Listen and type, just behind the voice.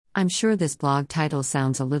I'm sure this blog title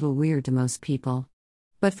sounds a little weird to most people.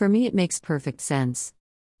 But for me, it makes perfect sense.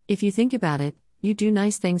 If you think about it, you do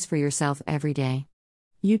nice things for yourself every day.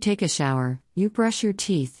 You take a shower, you brush your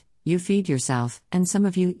teeth, you feed yourself, and some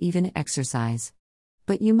of you even exercise.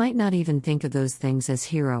 But you might not even think of those things as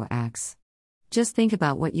hero acts. Just think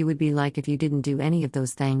about what you would be like if you didn't do any of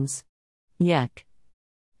those things. Yuck.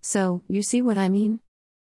 So, you see what I mean?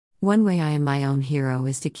 One way I am my own hero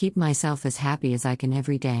is to keep myself as happy as I can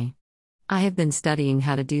every day. I have been studying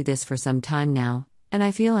how to do this for some time now, and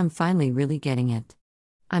I feel I'm finally really getting it.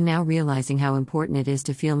 I'm now realizing how important it is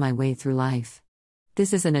to feel my way through life.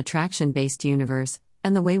 This is an attraction-based universe,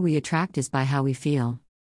 and the way we attract is by how we feel.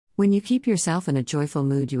 When you keep yourself in a joyful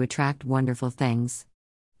mood, you attract wonderful things.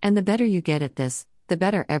 And the better you get at this, the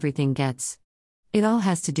better everything gets. It all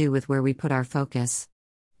has to do with where we put our focus.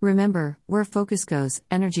 Remember, where focus goes,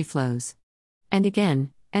 energy flows. And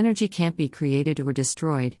again, energy can't be created or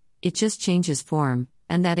destroyed, it just changes form,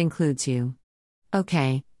 and that includes you.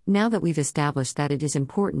 Okay, now that we've established that it is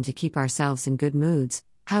important to keep ourselves in good moods,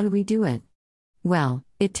 how do we do it? Well,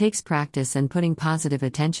 it takes practice and putting positive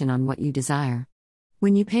attention on what you desire.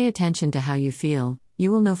 When you pay attention to how you feel,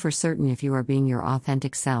 you will know for certain if you are being your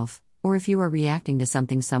authentic self, or if you are reacting to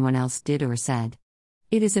something someone else did or said.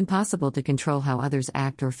 It is impossible to control how others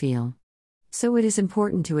act or feel. So it is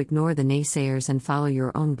important to ignore the naysayers and follow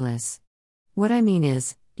your own bliss. What I mean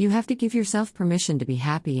is, you have to give yourself permission to be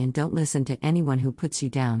happy and don't listen to anyone who puts you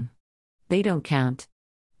down. They don't count.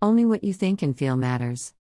 Only what you think and feel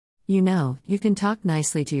matters. You know, you can talk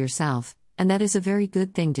nicely to yourself, and that is a very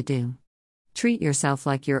good thing to do. Treat yourself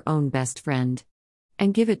like your own best friend.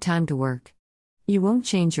 And give it time to work. You won't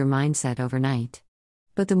change your mindset overnight.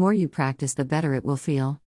 But the more you practice, the better it will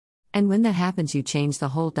feel. And when that happens, you change the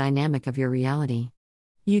whole dynamic of your reality.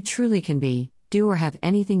 You truly can be, do or have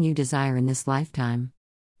anything you desire in this lifetime.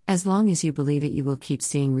 As long as you believe it, you will keep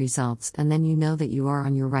seeing results, and then you know that you are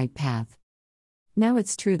on your right path. Now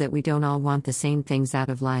it's true that we don't all want the same things out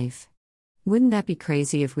of life. Wouldn't that be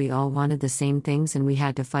crazy if we all wanted the same things and we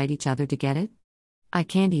had to fight each other to get it? I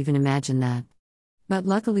can't even imagine that. But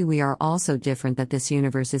luckily we are all so different that this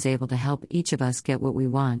universe is able to help each of us get what we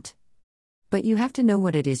want. But you have to know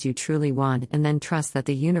what it is you truly want and then trust that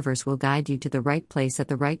the universe will guide you to the right place at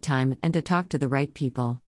the right time and to talk to the right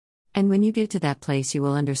people. And when you get to that place, you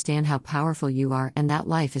will understand how powerful you are and that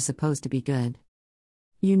life is supposed to be good.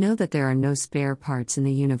 You know that there are no spare parts in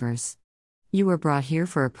the universe. You were brought here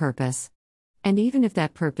for a purpose. And even if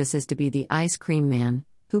that purpose is to be the ice cream man,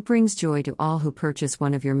 who brings joy to all who purchase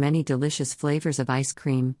one of your many delicious flavors of ice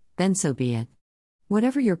cream, then so be it.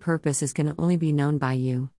 Whatever your purpose is can only be known by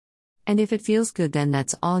you. And if it feels good, then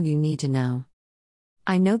that's all you need to know.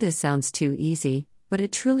 I know this sounds too easy, but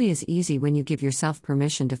it truly is easy when you give yourself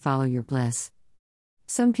permission to follow your bliss.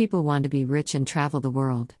 Some people want to be rich and travel the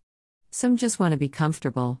world. Some just want to be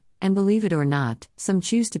comfortable, and believe it or not, some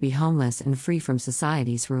choose to be homeless and free from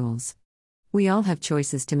society's rules. We all have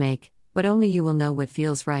choices to make, but only you will know what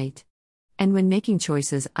feels right. And when making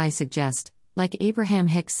choices, I suggest, like Abraham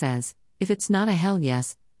Hicks says, if it's not a hell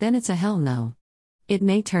yes, then it's a hell no. It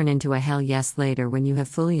may turn into a hell yes later when you have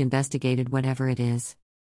fully investigated whatever it is.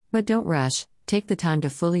 But don't rush, take the time to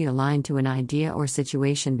fully align to an idea or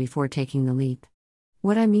situation before taking the leap.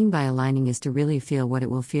 What I mean by aligning is to really feel what it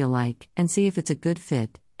will feel like, and see if it's a good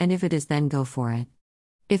fit, and if it is, then go for it.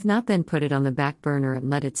 If not, then put it on the back burner and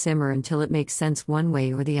let it simmer until it makes sense one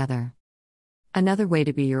way or the other. Another way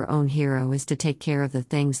to be your own hero is to take care of the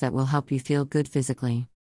things that will help you feel good physically.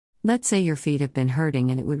 Let's say your feet have been hurting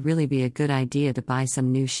and it would really be a good idea to buy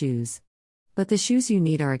some new shoes. But the shoes you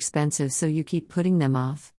need are expensive, so you keep putting them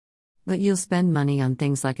off. But you'll spend money on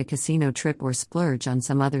things like a casino trip or splurge on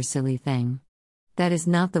some other silly thing. That is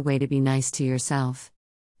not the way to be nice to yourself.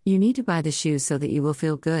 You need to buy the shoes so that you will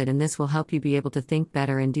feel good, and this will help you be able to think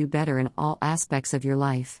better and do better in all aspects of your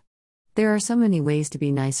life. There are so many ways to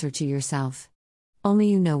be nicer to yourself. Only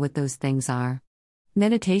you know what those things are.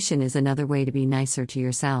 Meditation is another way to be nicer to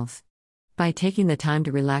yourself. By taking the time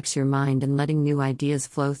to relax your mind and letting new ideas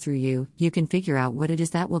flow through you, you can figure out what it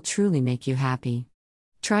is that will truly make you happy.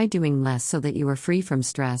 Try doing less so that you are free from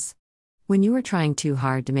stress. When you are trying too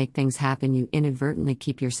hard to make things happen, you inadvertently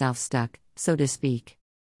keep yourself stuck, so to speak.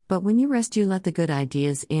 But when you rest, you let the good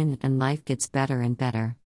ideas in and life gets better and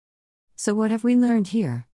better. So what have we learned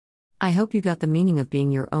here? I hope you got the meaning of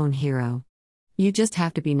being your own hero. You just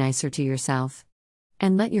have to be nicer to yourself.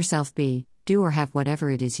 And let yourself be, do or have whatever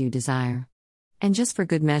it is you desire. And just for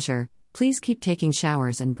good measure, please keep taking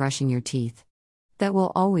showers and brushing your teeth. That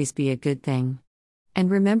will always be a good thing. And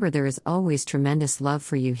remember, there is always tremendous love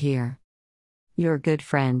for you here. Your good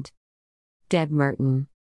friend, Deb Merton.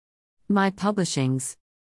 My publishings.